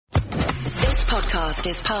podcast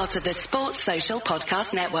is part of the Sports Social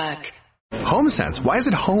Podcast Network. HomeSense. Why is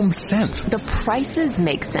it HomeSense? The prices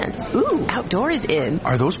make sense. Ooh, outdoor is in.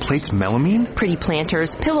 Are those plates melamine? Pretty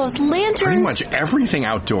planters, pillows, lanterns. Pretty much everything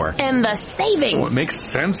outdoor. And the savings. Well, it makes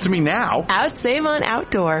sense to me now. Outsave on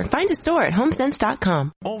outdoor. Find a store at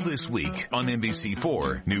homesense.com. All this week on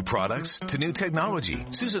NBC4, new products to new technology.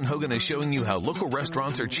 Susan Hogan is showing you how local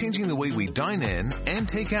restaurants are changing the way we dine in and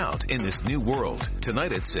take out in this new world.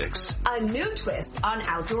 Tonight at 6. A new twist on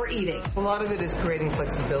outdoor eating. A lot of it is creating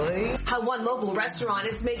flexibility. How one local restaurant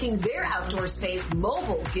is making their outdoor space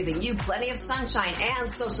mobile, giving you plenty of sunshine and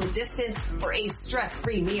social distance for a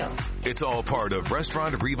stress-free meal. It's all part of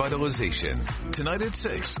restaurant revitalization. Tonight at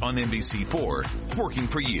 6 on NBC4, working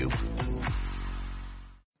for you.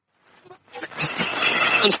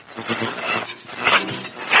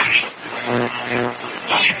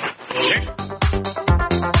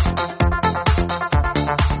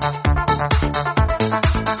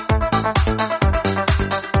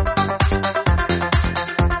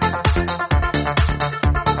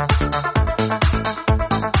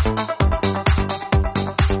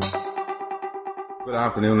 Good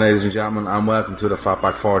afternoon, ladies and gentlemen, and welcome to the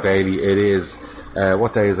Fatback 4 Daily. It is,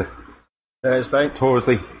 what day is it? Thursday,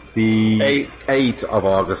 the 8th of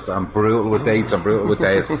August. I'm brutal with dates, I'm brutal with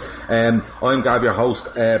days. I'm Gab, your host.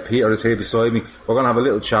 Peter is here beside me. We're going to have a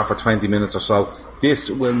little chat for 20 minutes or so. This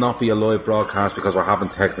will not be a live broadcast because we're having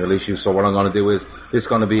technical issues, so what I'm going to do is, this is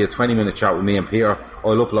going to be a 20-minute chat with me and Peter.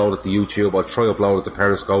 I'll upload it to YouTube, I'll try upload it to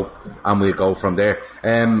Periscope, and we'll go from there.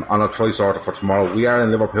 And I'll try sort it for tomorrow. We are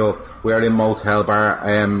in Liverpool, we are in Motel Bar,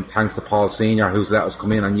 thanks to Paul Senior, who's let us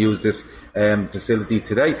come in and use this facility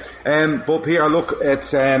today. But Peter, look,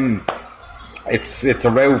 it's around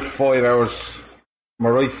 5 hours, am I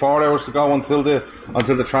right, 4 hours to go until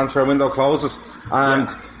the transfer window closes,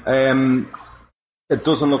 and it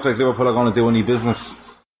doesn't look like Liverpool are going to do any business.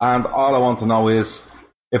 And all I want to know is,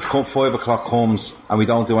 if 5 o'clock comes and we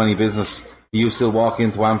don't do any business, do you still walk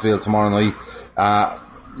into Anfield tomorrow night,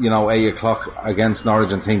 8 o'clock against Norwich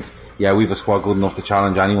and think, yeah, we've a squad good enough to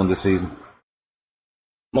challenge anyone this season?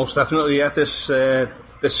 Most definitely, yeah.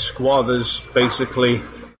 This squad is basically,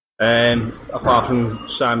 apart from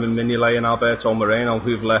Simon Mignolet and Alberto Moreno,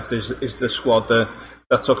 who've left, is the squad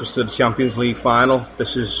that took us to the Champions League final. This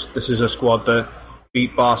is a squad that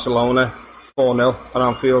beat Barcelona 4-0 at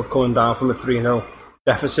Anfield, coming down from a 3-0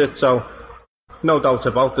 deficit. So no doubt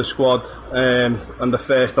about the squad, and the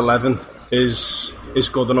first 11 is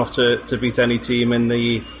good enough to beat any team in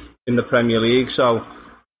the Premier League. So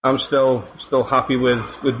I'm still happy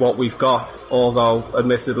with what we've got, although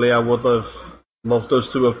admittedly I would have loved us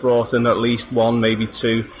to have brought in at least one, maybe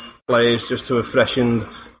two players just to have freshened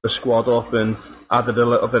the squad up and added a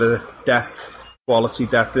little bit of depth, quality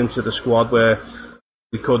depth into the squad where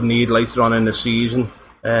we could need later on in the season.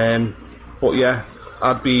 But yeah,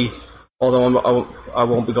 although I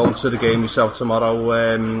won't be going to the game myself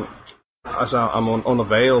tomorrow, as I'm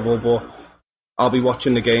unavailable, but I'll be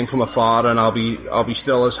watching the game from afar, and I'll be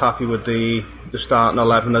still as happy with the starting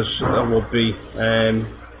 11 as I would be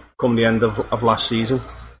come the end of last season.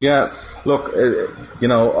 Yeah, look,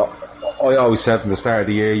 I always said from the start of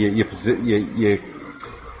the year,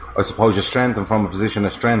 I suppose you're strengthened from a position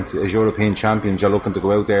of strength. As European champions, you're looking to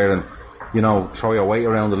go out there and, throw your weight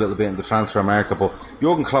around a little bit in the transfer market. But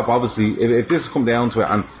Jurgen Klopp, obviously, if this has come down to it,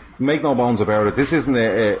 and make no bones about it, this isn't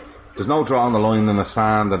there's no drawing the line in the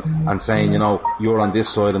sand and saying, you're on this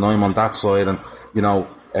side and I'm on that side, and,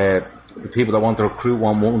 the people that want to recruit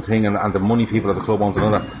want one thing and the money people at the club want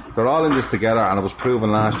another. They're all in this together, and it was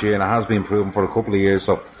proven last year, and it has been proven for a couple of years.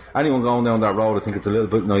 So anyone going down that road, I think it's a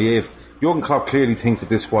little bit naive. Jurgen Klopp clearly thinks that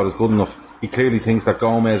this squad is good enough. He clearly thinks that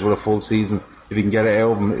Gomez with a full season, if he can get it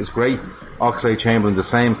out of him, is great. Oxlade-Chamberlain the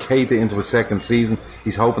same. Keita into his second season.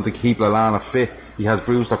 He's hoping to keep Lallana fit. He has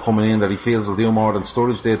Brewster coming in that he feels will do more than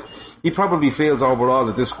Sturridge did. He probably feels overall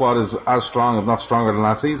that this squad is as strong, if not stronger, than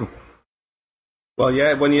last season. Well,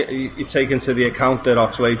 yeah, when you take into the account that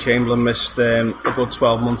Oxlade-Chamberlain missed a good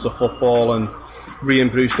 12 months of football, and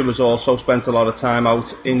Rhian Brewster was also spent a lot of time out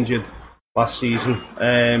injured last season.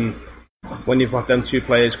 When you've got them two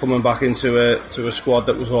players coming back into a squad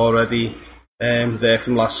that was already there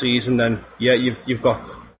from last season, then yeah, you've got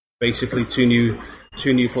basically two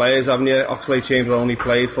new players, haven't you? Oxlade-Chamberlain only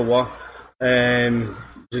played for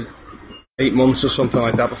 8 months or something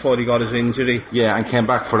like that before he got his injury. Yeah, and came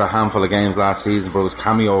back for a handful of games last season, but it was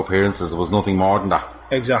cameo appearances. There was nothing more than that.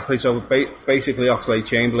 Exactly. So basically,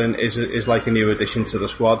 Oxlade-Chamberlain is like a new addition to the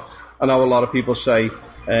squad. I know a lot of people say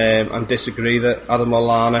and disagree that Adam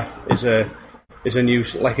Lallana is a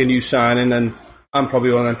new signing, and I'm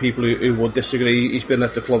probably one of them people who would disagree. He's been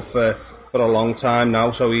at the club for a long time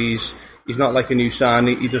now, so he's not like a new sign.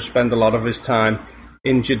 He does spend a lot of his time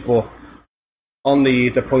injured, but on the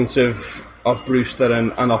point of Brewster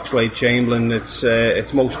and Oxlade-Chamberlain,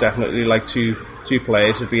 it's most definitely like two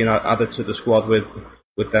players have been added to the squad with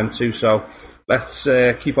them too. So let's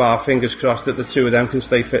keep our fingers crossed that the two of them can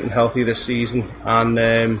stay fit and healthy this season and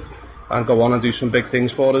go on and do some big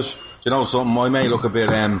things for us. Do you know something? I may look a bit,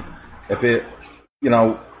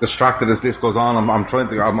 distracted as this goes on. I'm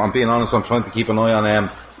being honest. I'm trying to keep an eye on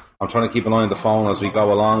the phone as we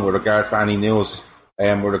go along with regards to any news,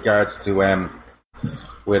 with regards to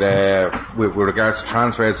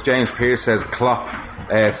transfers. James Pearce says Klopp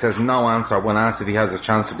says no answer when asked if he has a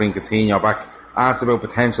chance to bring Coutinho back. Asked about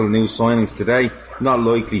potential new signings today, not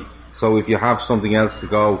likely. So if you have something else to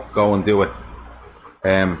go and do it.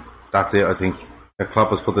 That's it. I think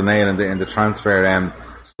Klopp has put the nail in the transfer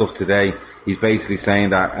stuff today. He's basically saying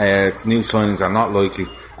that new signings are not likely,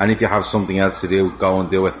 and if you have something else to do, go and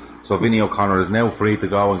do it. So Vinny O'Connor is now free to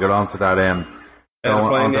go and get onto that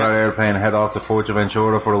airplane and head off to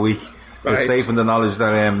Fuerteventura for a week. Right. It's safe in the knowledge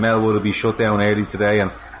that Melwood will be shut down early today,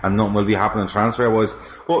 and nothing will be happening transfer-wise.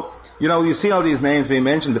 But you see all these names being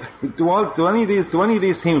mentioned. Do any of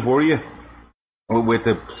these teams worry you with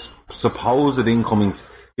the supposed incomings?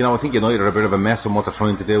 I think United are a bit of a mess on what they're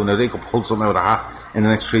trying to do. Now they could pull something out of the hat in the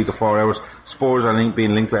next 3 to 4 hours. Spurs are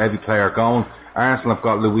being linked with every player going. Arsenal have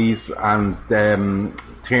got Luiz and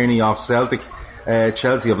Tierney off Celtic.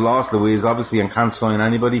 Chelsea have lost Luiz, obviously, and can't sign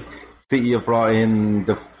anybody. City have brought in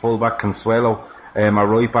the fullback Consuelo, a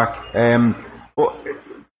right back. But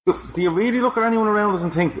do you really look at anyone around us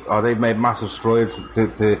and think, they've made massive strides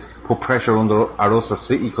to put pressure at us at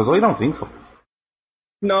City? Because I don't think so.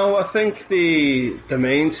 No, I think the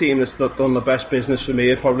main team that's done the best business for me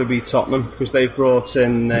would probably be Tottenham, because they've brought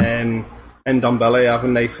in Ndombele,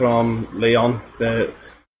 haven't they, from Lyon. They're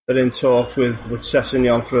in talks with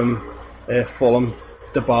Sessegnon from Fulham.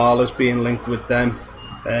 Dybala's being linked with them,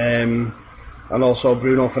 and also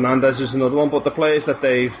Bruno Fernandes is another one. But the players that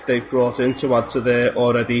they've brought in to add to their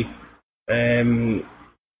already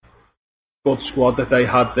good squad that they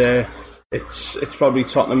had there, it's probably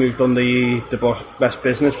Tottenham who've done the best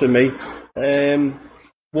business for me.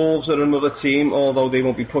 Wolves are another team, although they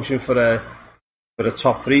won't be pushing for a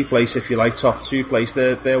top 3 place, if you like, top 2 place.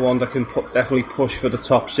 They're one that can definitely push for the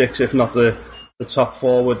top 6, if not the top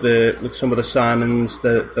 4, with some of the signings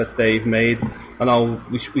that they've made. I know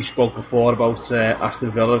we spoke before about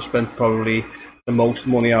Aston Villa have spent probably the most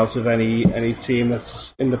money out of any team that's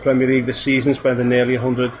in the Premier League this season, spending nearly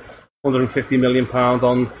 £150 million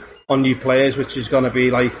on new players, which is going to be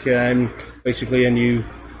like basically a new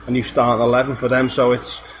starting 11 for them. So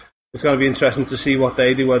it's going to be interesting to see what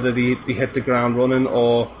they do, whether they hit the ground running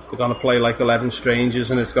or they're going to play like 11 strangers,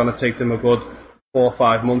 and it's going to take them a good 4 or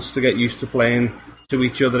 5 months to get used to playing to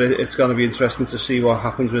each other. It's going to be interesting to see what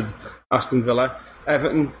happens with Aston Villa.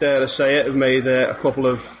 Everton, dare I say it, have made a couple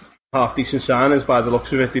of half-decent signings by the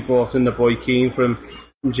looks of it. They brought in the boy Keane from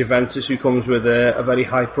Juventus, who comes with a very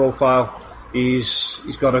high profile. He's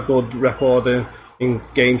got a good record in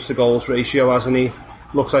games to goals ratio, hasn't he?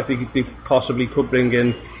 Looks like they possibly could bring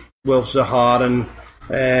in Wilf Zaha,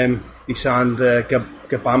 and he signed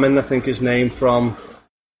Gabamin, I think his name, from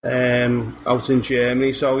out in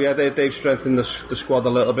Germany. So yeah, they've strengthened the squad a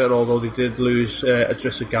little bit, although they did lose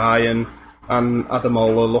Idrissa Gueye and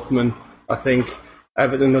Ademola Lookman. I think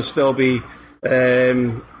Everton will still be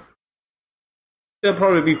they'll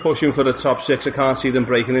probably be pushing for the top 6. I can't see them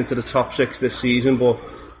breaking into the top 6 this season, but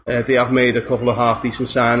they have made a couple of half-decent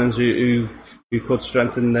signings who could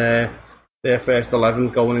strengthen their first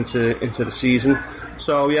 11 going into the season.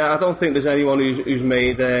 So yeah, I don't think there's anyone who's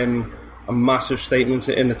made a massive statement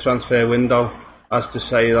in the transfer window as to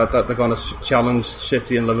say that they're going to challenge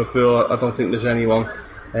City and Liverpool. I don't think there's anyone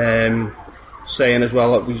saying as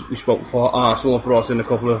well that we spoke before. Arsenal have brought in a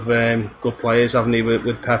couple of good players, haven't they,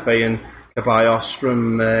 with Pepe and Ceballos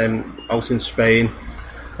from out in Spain.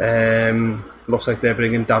 Looks like they're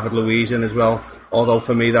bringing David Luiz in as well. Although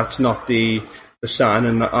for me that's not the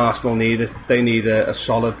signing that Arsenal need. They need a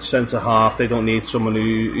solid centre half. They don't need someone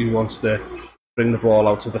who wants to bring the ball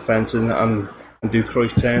out to the fence and do cross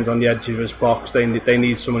turns on the edge of his box. They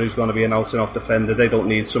need someone who's going to be an out and out defender. They don't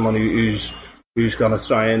need someone who's going to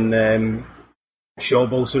try and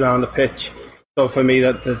showboat around the pitch. So for me,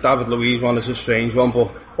 that the David Luiz one is a strange one, but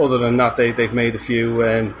other than that, they've made a few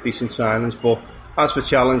decent signings. But as for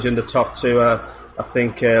challenging the top 2, I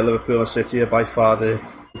think Liverpool and City are by far the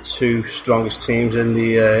 2 strongest teams in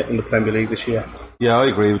the Premier League this year. Yeah, I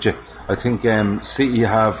agree with you. I think City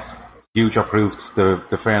have future-proofed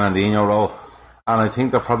the Fernandinho role, and I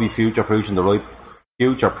think they're probably future-proofing the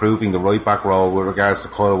future-proofing the right-back role with regards to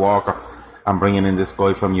Kyle Walker and bringing in this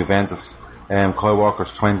guy from Juventus. Kyle Walker's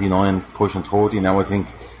 29, pushing 30 now, I think.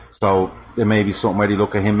 So there may be something where you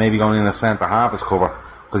look at him maybe going in a centre-half as cover,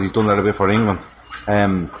 because he's done that a bit for England.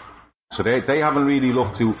 So they haven't really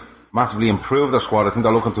looked to massively improve their squad. I think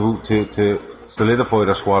they're looking to solidify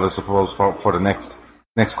their squad, I suppose, for the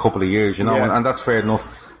next couple of years, you know, yeah. and that's fair enough.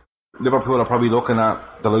 Liverpool are probably looking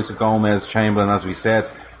at the likes of Gomez, Chamberlain, as we said,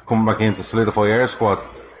 coming back in to solidify their squad.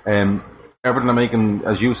 Everton are making,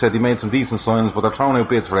 as you said, they made some decent signings, but they're throwing out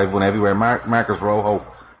bids for everyone everywhere. Marcus Rojo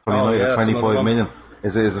from United, 25 million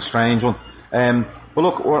is a strange one. But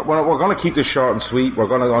look, we're going to keep this short and sweet. We're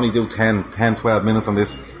going to only do 10-12 minutes on this.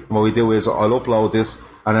 And what we do is I'll upload this,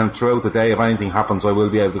 and then throughout the day, if anything happens, I will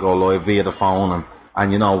be able to go live via the phone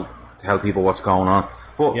and you know, tell people what's going on.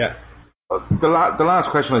 But yeah. The last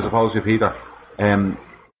question, I suppose, to Peter.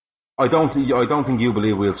 I don't think you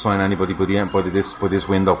believe we'll sign anybody by this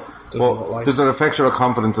window. But does it affect your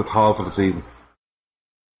confidence at all for the season?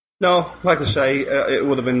 No, like I say, it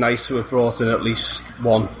would have been nice to have brought in at least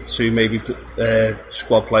 1, 2, maybe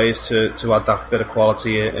squad players to add that bit of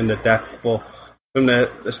quality in the depth. But from the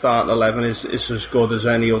starting 11 is as good as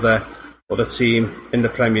any other team in the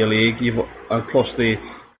Premier League. And plus the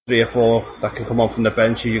 3 or 4 that can come on from the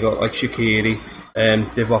bench. You've got like Shaqiri,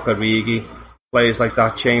 Divock Origi, players like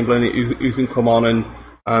that, Chamberlain, who can come on and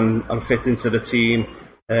fit into the team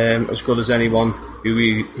as good as anyone who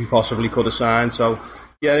we possibly could have signed. So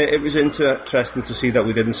yeah, it was interesting to see that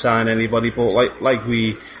we didn't sign anybody, but like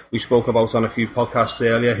we spoke about on a few podcasts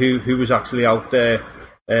earlier, who was actually out there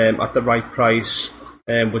at the right price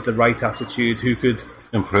with the right attitude, who could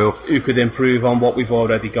improve on what we've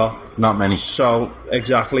already got. Not many. So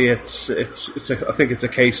exactly, I think it's a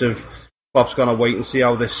case of Klopp's going to wait and see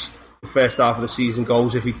how the first half of the season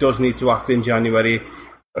goes. If he does need to act in January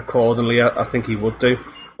accordingly, I think he would do.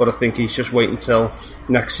 But I think he's just waiting until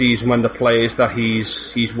next season when the players that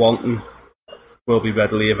he's wanting will be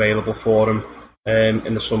readily available for him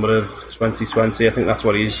in the summer of 2020. I think that's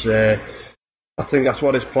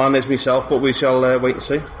what his plan is myself. But we shall wait and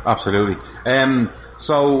see. Absolutely.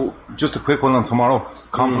 So just a quick one on tomorrow.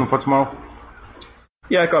 Confident for tomorrow?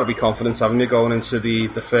 Yeah, got to be confident, haven't you, going into the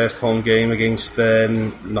first home game against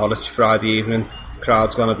Norwich Friday evening.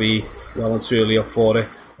 Crowd's going to be well and truly up for it.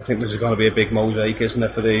 I think this is going to be a big mosaic, isn't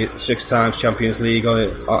it, for the 6 times Champions League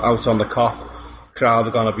out on the Kop. Crowd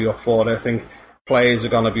are going to be up for it. I think players are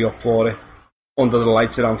going to be up for it. Under the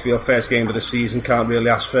lights at Anfield, first game of the season, can't really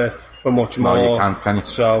ask for much more. No, you can't, can you?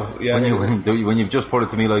 So, yeah. When you've just put it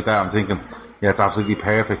to me like that, I'm thinking, yeah, it's absolutely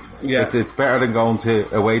perfect. Yeah. It's better than going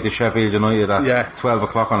away to Sheffield United at 12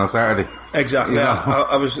 o'clock on a Saturday. Exactly. You know?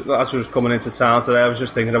 I was, as I was coming into town today, I was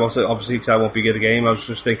just thinking about it. Obviously, I won't be at the game. I was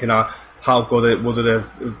just thinking how good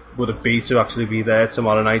would it be to actually be there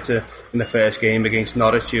tomorrow night in the first game against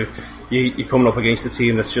Norwich. You're coming up against a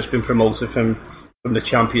team that's just been promoted from the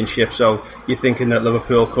Championship, so you're thinking that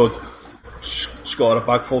Liverpool could score a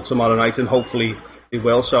bagful tomorrow night, and hopefully they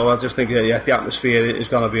will. So I just think the atmosphere is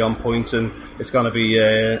going to be on point, and it's going to be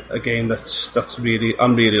a game that's really,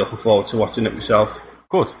 I'm really looking forward to watching it myself.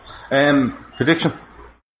 Good. Prediction?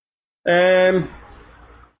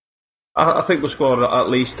 I think we'll score at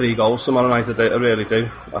least 3 goals tomorrow night. I really do.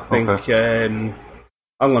 I think I'm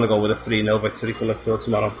going to go with a 3-0 victory for Liverpool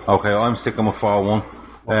tomorrow. Okay, I'm sticking with 4-1.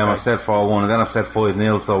 I said 4-1 and then I said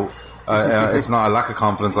 5-0, so it's not a lack of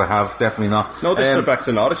confidence I have, definitely not. No disrespect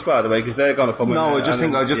to Norwich, by the way, because they're going to come in. No, I just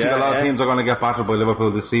think a lot of teams are going to get battered by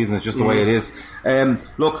Liverpool this season. It's just the way it is.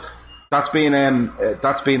 Look, that's been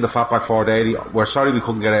the Fatback 4 Daily. We're sorry we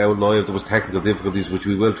couldn't get it out live. There was technical difficulties, which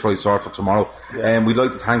we will try sort for tomorrow. We'd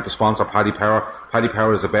like to thank the sponsor, Paddy Power. Paddy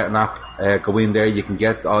Power is a betting app. Go in there, you can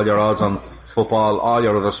get all your odds on football, all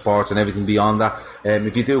your other sports, and everything beyond that.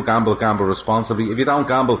 If you do gamble responsibly. If you don't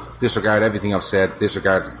gamble, disregard everything I've said.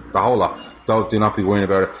 Disregard the whole lot. Do not be worrying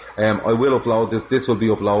about it. I will upload this. This will be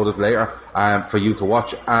uploaded later for you to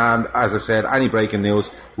watch. And as I said, any breaking news,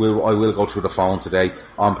 I will go through the phone today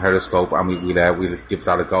on Periscope, and we'll give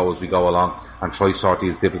that a go as we go along and try sort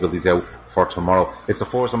these difficulties out for tomorrow. It's the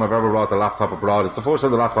first time I've ever brought the laptop abroad. It's the first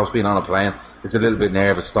time the laptop's been on a plane. It's a little bit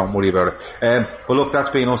nervous, don't worry about it. But look,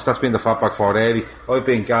 that's been us. That's been the Fatback 4 Daily. I've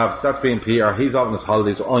been Gav. That's been Peter. He's out on his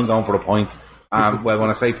holidays. I'm going for a point. Well, when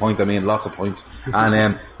I say point, I mean lots of points.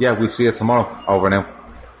 And we'll see you tomorrow. Over now.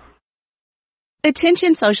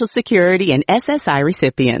 Attention Social Security and SSI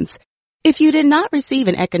recipients. If you did not receive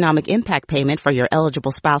an economic impact payment for your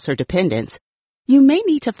eligible spouse or dependents, you may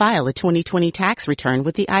need to file a 2020 tax return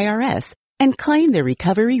with the IRS and claim the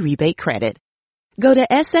recovery rebate credit. Go to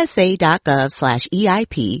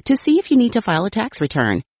ssa.gov/EIP to see if you need to file a tax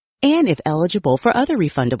return and if eligible for other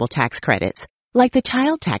refundable tax credits, like the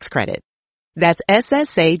child tax credit. That's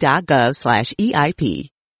ssa.gov/EIP.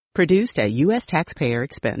 Produced at U.S. taxpayer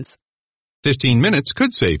expense. 15 minutes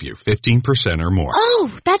could save you 15% or more.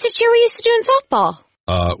 Oh, that's a cheer we used to do in softball.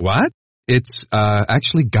 What? It's,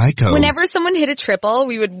 actually Geico. Whenever someone hit a triple,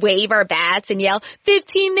 we would wave our bats and yell,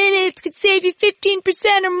 15 minutes could save you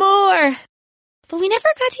 15% or more. But we never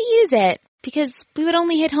got to use it because we would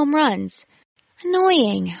only hit home runs.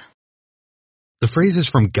 Annoying. The phrase is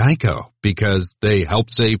from Geico because they help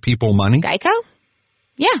save people money. Geico?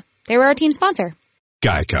 Yeah, they were our team sponsor.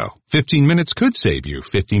 Geico. 15 minutes could save you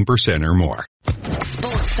 15% or more.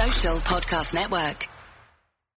 Sports Social Podcast Network.